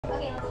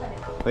Okay,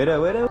 let's cut it.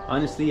 Wait up.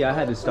 Honestly, I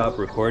had to stop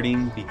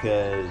recording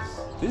because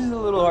this is a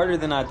little harder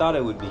than I thought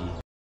it would be.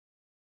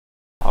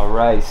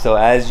 Alright, so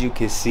as you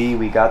can see,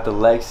 we got the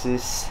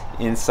Lexus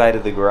inside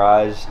of the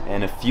garage,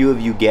 and a few of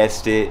you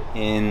guessed it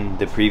in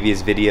the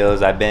previous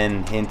videos. I've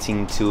been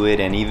hinting to it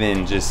and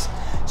even just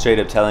straight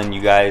up telling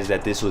you guys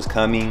that this was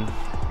coming.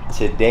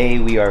 Today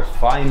we are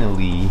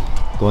finally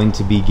going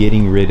to be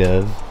getting rid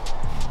of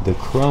the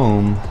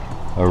chrome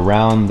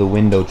around the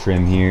window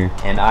trim here,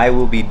 and I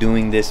will be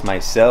doing this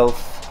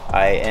myself.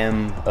 I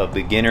am a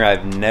beginner.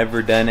 I've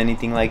never done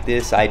anything like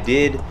this. I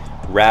did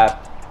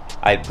wrap,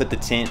 I put the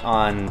tint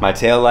on my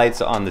tail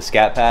lights on the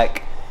Scat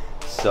Pack,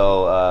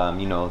 so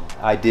you know,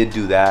 I did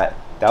do that.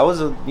 That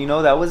was a, you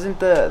know, that wasn't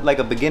the like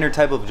a beginner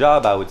type of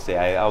job. I would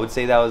say I would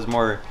say that was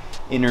more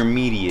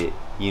intermediate,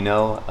 you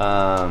know,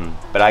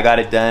 but I got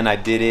it done. I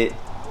did it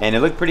and it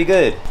looked pretty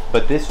good.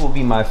 But this will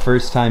be my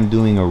first time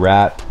doing a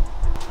wrap,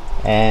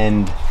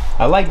 and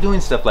I like doing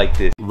stuff like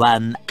this.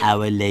 1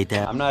 hour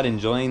later. I'm not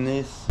enjoying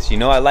this. You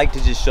know, I like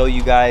to just show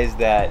you guys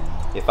that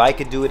if I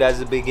could do it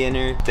as a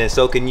beginner, then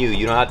so can you.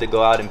 You don't have to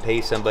go out and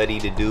pay somebody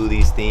to do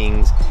these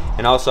things.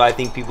 And also, I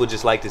think people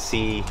just like to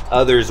see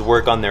others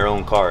work on their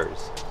own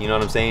cars. You know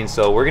what I'm saying?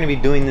 So we're gonna be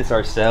doing this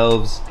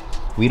ourselves.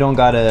 We don't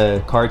got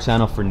a car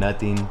channel for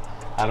nothing.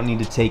 I don't need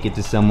to take it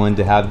to someone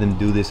to have them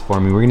do this for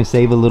me. We're gonna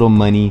save a little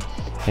money.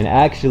 And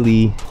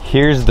actually,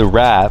 here's the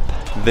wrap.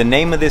 The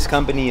name of this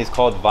company is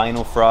called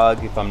Vinyl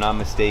Frog, if I'm not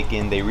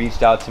mistaken. They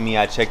reached out to me.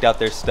 I checked out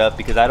their stuff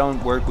because I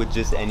don't work with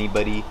just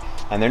anybody,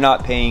 and they're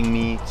not paying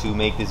me to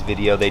make this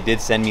video. They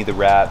did send me the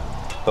wrap,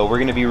 but we're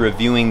gonna be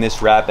reviewing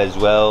this wrap as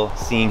well,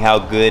 seeing how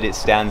good it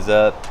stands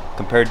up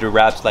compared to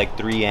wraps like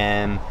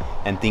 3M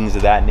and things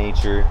of that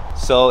nature.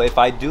 So if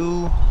I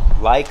do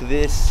like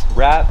this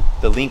wrap,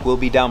 the link will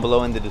be down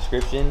below in the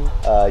description.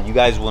 You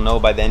guys will know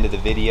by the end of the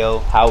video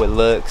how it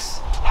looks,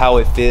 how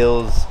it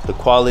feels, the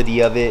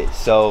quality of it.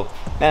 So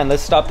man,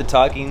 let's stop the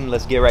talking,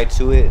 let's get right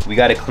to it. We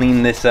got to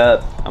clean this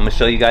up. I'm gonna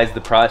show you guys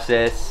the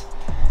process.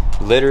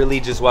 Literally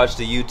just watched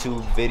a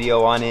YouTube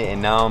video on it,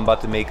 and now I'm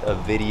about to make a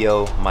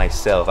video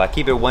myself. I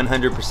keep it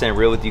 100%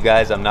 real with you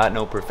guys. I'm not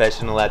no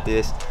professional at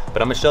this,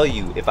 but I'm gonna show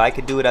you. If I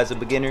could do it as a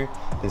beginner,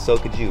 then so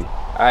could you.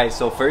 All right,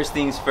 so first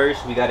things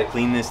first, we got to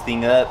clean this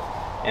thing up.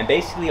 And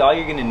basically all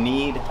you're gonna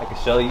need, I can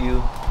show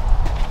you.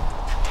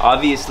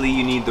 Obviously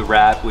you need the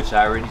wrap, which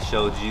I already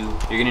showed you.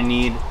 You're gonna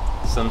need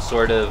some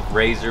sort of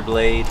razor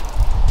blade.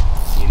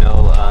 You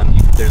know,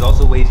 there's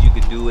also ways you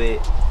could do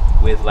it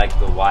with like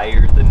the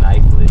wire, the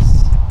knifeless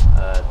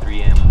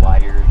 3M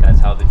wire. That's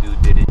how the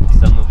dude did it,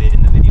 some of it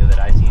in the video that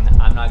I seen.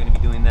 I'm not gonna be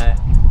doing that.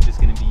 I'm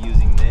just gonna be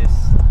using this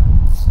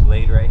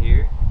blade right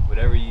here,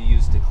 whatever you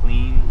use to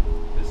clean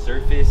the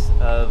surface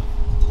of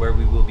where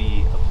we will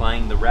be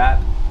applying the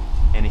wrap,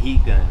 and a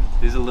heat gun.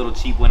 This is a little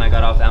cheap one I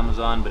got off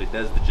Amazon, but it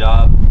does the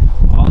job.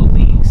 All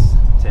links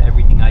to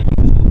everything I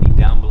use will be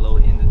down below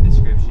in the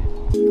description.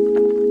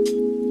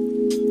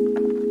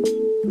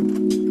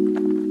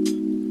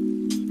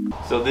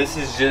 So this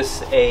is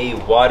just a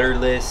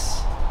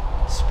waterless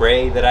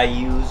spray that I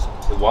use,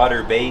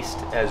 water-based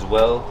as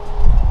well.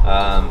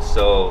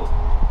 So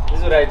this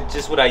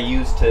is what I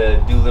use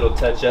to do little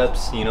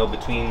touch-ups, you know,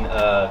 between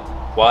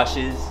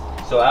washes.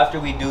 So after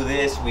we do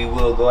this, we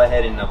will go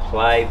ahead and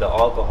apply the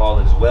alcohol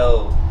as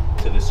well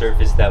to the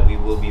surface that we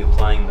will be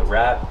applying the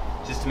wrap,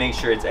 just to make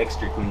sure it's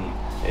extra clean.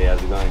 Hey,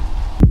 how's it going?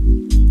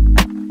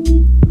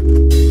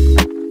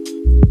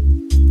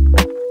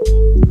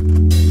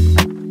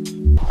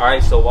 All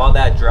right, so while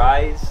that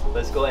dries,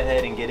 let's go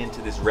ahead and get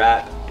into this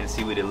wrap and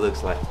see what it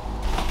looks like.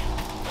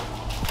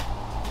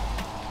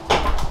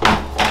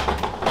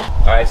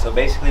 All right, so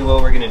basically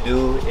what we're gonna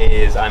do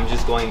is I'm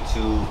just going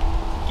to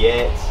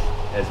get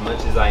as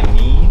much as I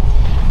need,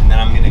 and then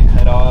I'm gonna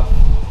cut off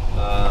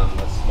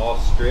a small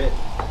strip,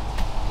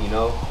 you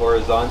know,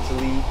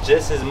 horizontally,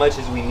 just as much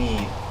as we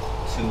need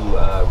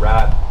to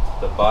wrap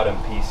the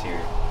bottom piece here.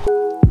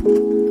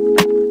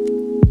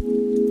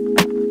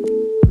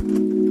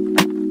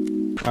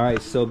 All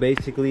right, so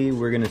basically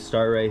we're gonna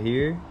start right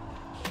here,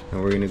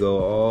 and we're gonna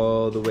go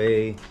all the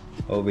way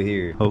over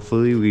here.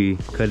 Hopefully we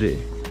cut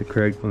it the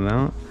correct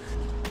amount.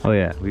 Oh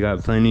yeah, we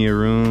got plenty of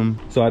room.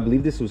 So I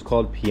believe this was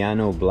called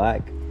Piano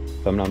Black,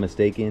 if I'm not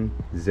mistaken.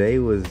 Zay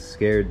was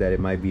scared that it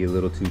might be a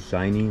little too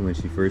shiny when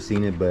she first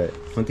seen it, but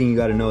one thing you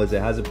gotta know is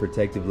it has a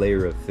protective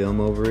layer of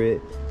film over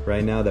it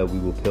right now that we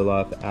will peel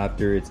off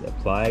after it's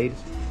applied.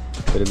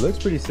 But it looks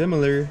pretty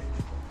similar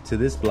to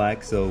this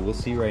black, so we'll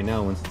see right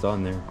now once it's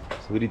on there.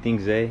 So what do you think,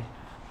 Zay?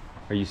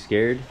 Are you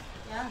scared?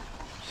 Yeah.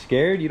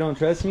 Scared? You don't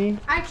trust me?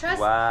 I trust.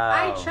 Wow.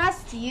 I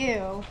trust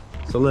you.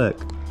 So look,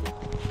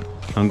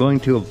 I'm going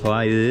to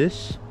apply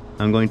this.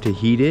 I'm going to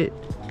heat it,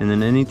 and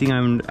then anything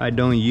I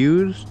don't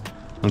use,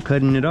 I'm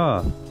cutting it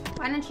off.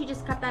 Why don't you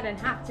just cut that in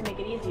half to make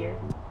it easier?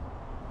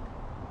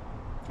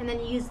 And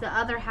then use the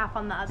other half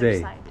on the other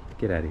Zay, side.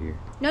 Get out of here.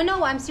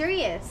 No, I'm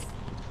serious.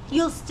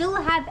 You'll still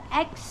have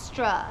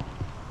extra.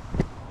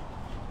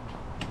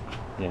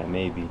 Yeah,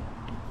 maybe.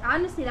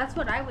 Honestly, that's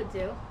what I would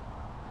do.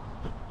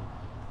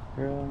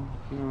 Girl,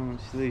 you know,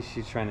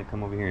 she's trying to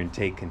come over here and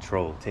take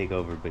control, take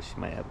over, but she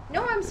might have.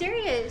 No, I'm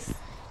serious.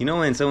 You know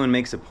when someone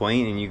makes a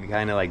point and you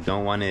kind of like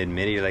don't want to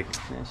admit it, you're like,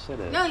 man, shut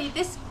up. No,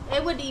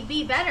 it would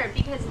be better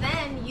because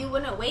then you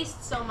wouldn't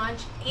waste so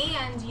much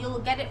and you'll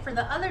get it for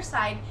the other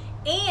side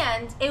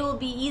and it will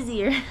be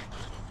easier.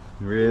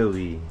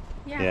 Really?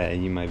 Yeah. Yeah,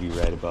 you might be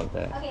right about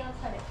that. Okay, let's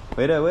cut it.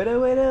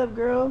 Wait up,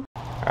 girl.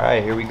 All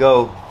right, here we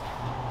go.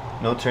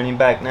 No turning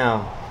back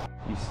now.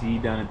 You see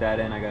down at that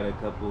end, I got a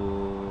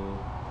couple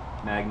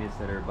magnets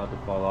that are about to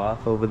fall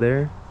off over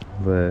there,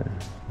 but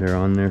they're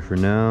on there for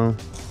now.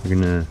 We're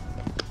gonna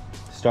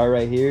start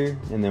right here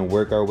and then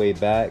work our way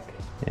back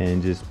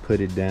and just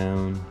put it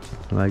down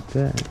like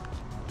that.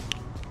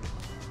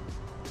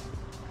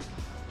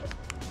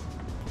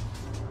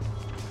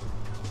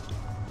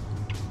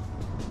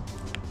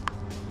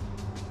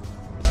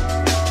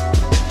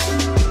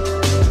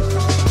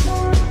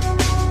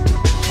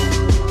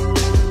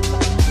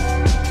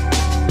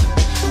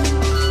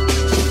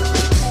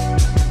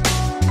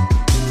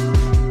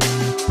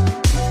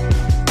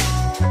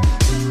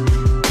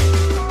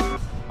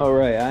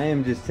 Alright, I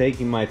am just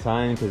taking my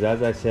time because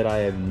as I said, I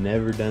have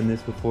never done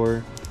this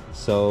before.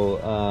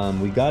 So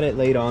we got it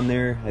laid on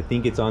there. I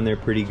think it's on there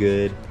pretty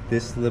good.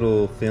 This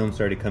little film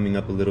started coming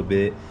up a little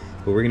bit,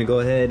 but we're gonna go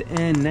ahead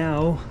and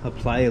now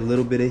apply a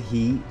little bit of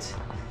heat.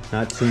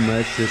 Not too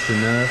much, just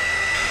enough.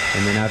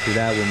 And then after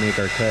that, we'll make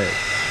our cuts.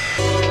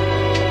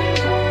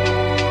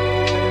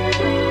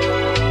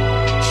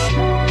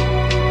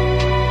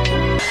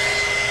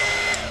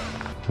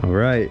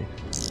 Alright,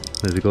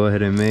 let's go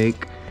ahead and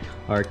make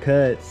our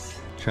cuts.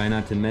 Try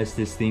not to mess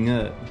this thing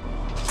up.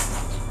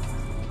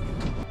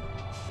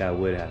 That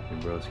would happen,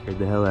 bro. Scared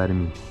the hell out of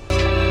me.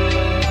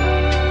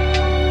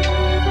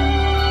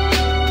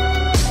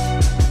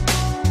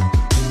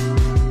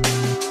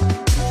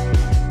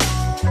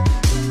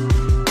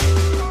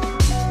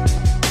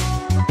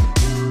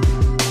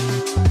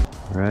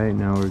 Alright,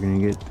 now we're gonna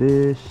get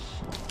this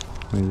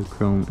where the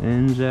chrome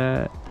ends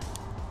at.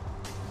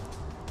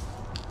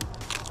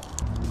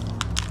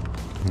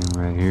 And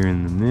right here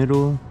in the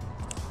middle.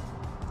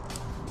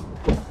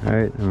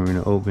 Alright, then we're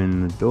gonna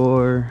open the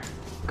door,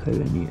 cut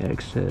any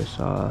excess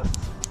off.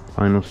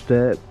 Final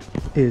step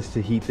is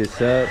to heat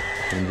this up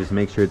and just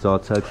make sure it's all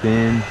tucked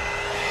in.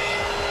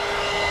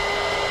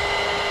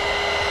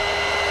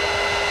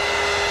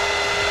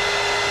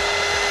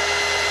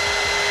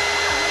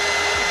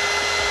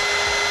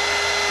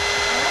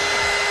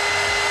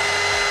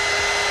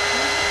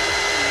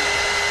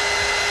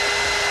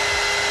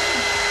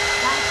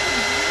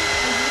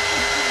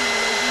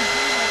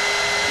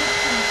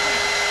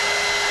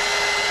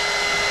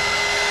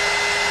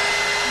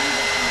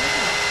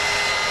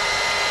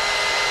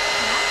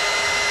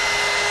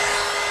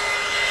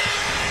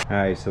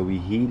 Alright, so we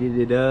heated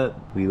it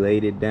up, we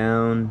laid it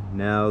down.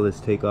 Now let's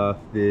take off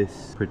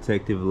this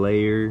protective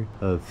layer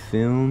of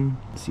film.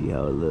 See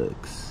how it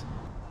looks.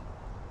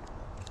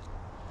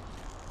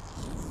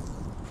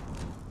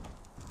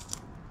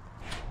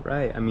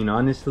 Right, I mean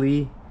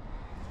honestly,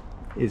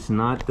 it's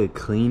not the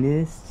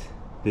cleanest.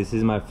 This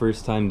is my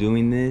first time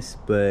doing this,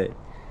 but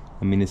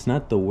I mean it's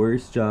not the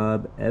worst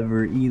job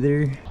ever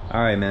either.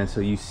 Alright man,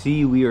 so you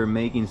see we are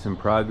making some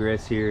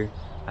progress here.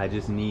 I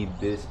just need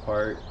this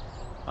part.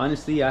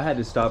 Honestly, I had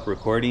to stop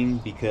recording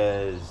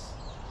because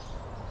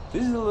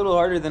this is a little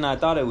harder than I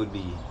thought it would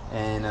be.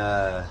 And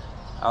I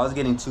was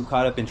getting too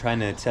caught up in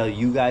trying to tell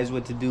you guys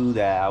what to do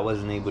that I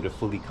wasn't able to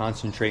fully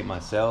concentrate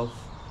myself.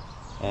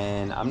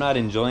 And I'm not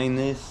enjoying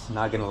this,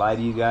 not gonna lie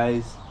to you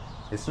guys.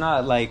 It's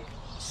not like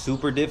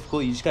super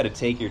difficult, you just gotta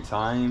take your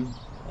time.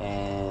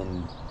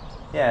 And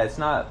yeah, it's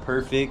not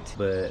perfect,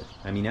 but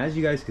I mean, as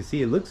you guys can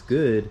see, it looks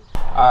good.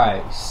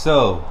 Alright,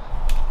 so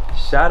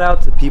shout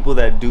out to people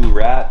that do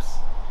wraps,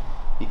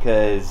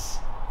 because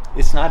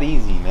it's not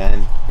easy,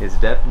 man. It's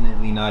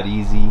definitely not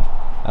easy.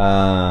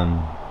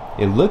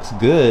 It looks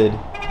good,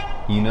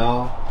 you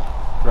know,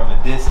 from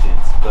a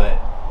distance, but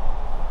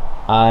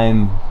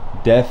I'm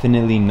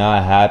definitely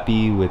not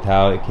happy with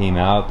how it came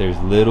out. There's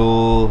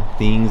little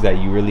things that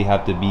you really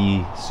have to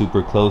be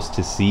super close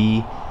to see,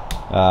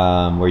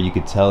 where you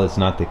could tell it's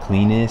not the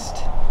cleanest.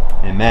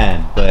 And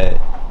man, but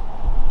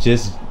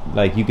just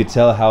like you could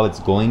tell how it's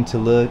going to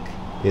look,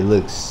 it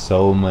looks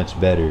so much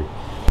better.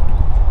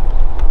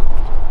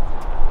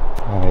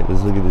 Alright,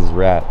 let's look at this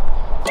wrap.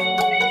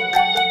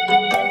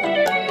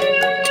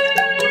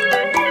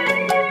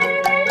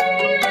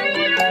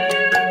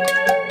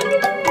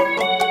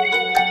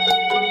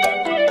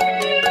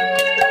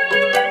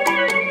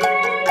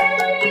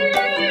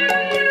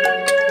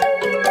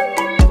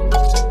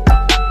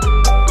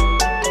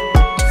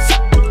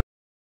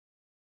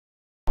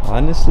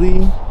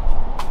 Honestly,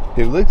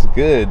 it looks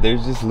good.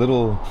 There's just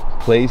little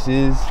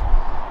places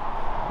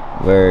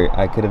where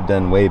I could have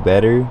done way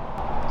better.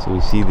 So we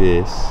see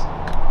this.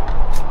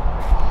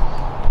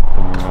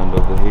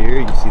 Over here,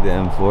 you see the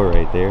M4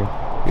 right there.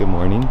 Good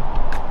morning.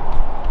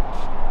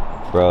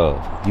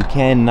 Bro, you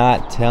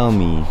cannot tell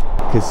me,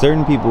 because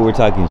certain people were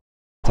talking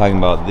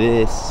about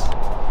this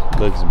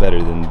looks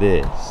better than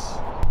this.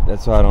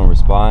 That's why I don't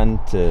respond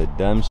to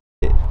dumb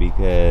shit,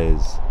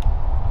 because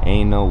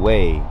ain't no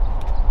way.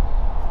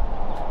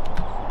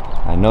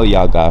 I know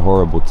y'all got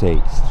horrible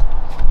taste.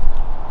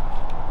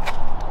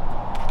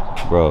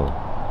 Bro,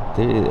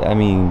 I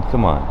mean,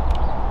 come on.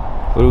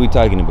 What are we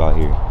talking about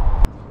here?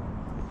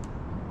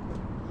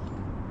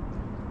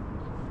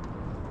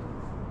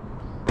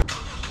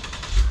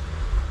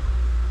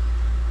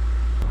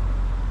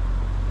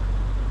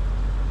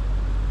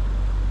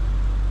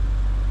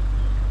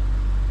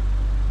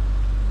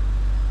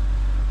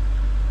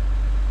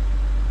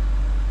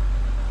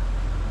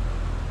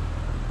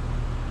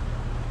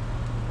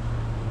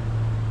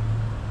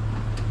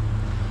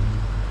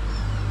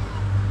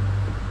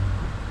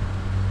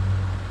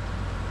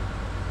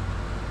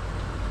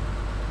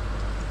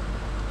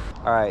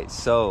 Alright,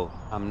 so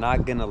I'm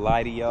not gonna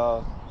lie to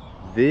y'all,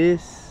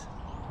 this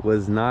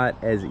was not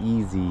as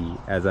easy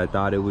as I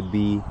thought it would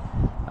be.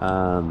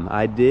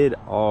 I did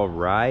all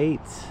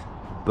right,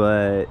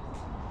 but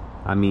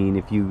I mean,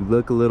 if you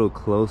look a little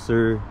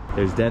closer,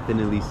 there's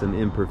definitely some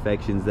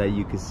imperfections that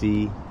you can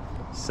see.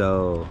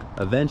 So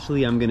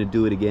eventually I'm gonna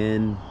do it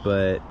again,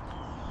 but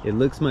it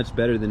looks much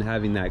better than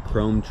having that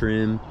chrome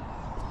trim.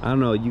 I don't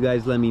know, you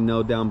guys let me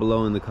know down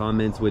below in the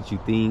comments what you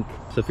think.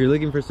 So if you're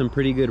looking for some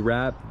pretty good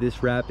wrap,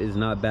 this wrap is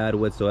not bad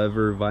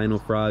whatsoever.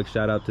 Vinyl Frog,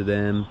 shout out to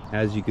them.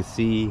 As you can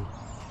see,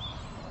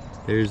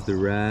 there's the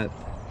wrap,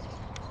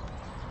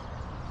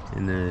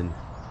 and then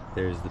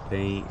there's the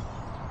paint.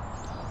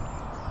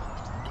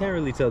 Can't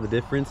really tell the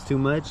difference too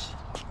much.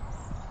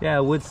 Yeah, I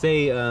would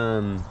say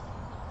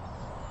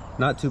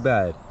not too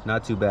bad,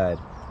 not too bad.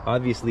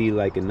 Obviously,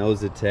 like a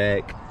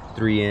Nosatech,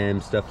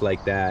 3M, stuff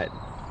like that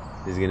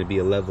is gonna be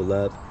a level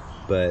up,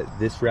 but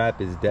this wrap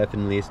is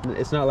definitely,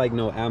 it's not like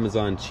no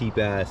Amazon cheap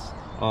ass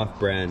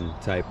off-brand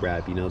type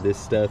wrap, you know. This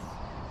stuff,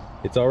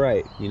 it's all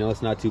right, you know,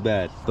 it's not too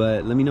bad.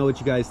 But let me know what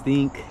you guys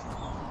think.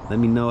 Let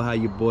me know how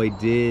your boy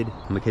did.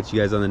 I'm gonna catch you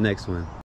guys on the next one.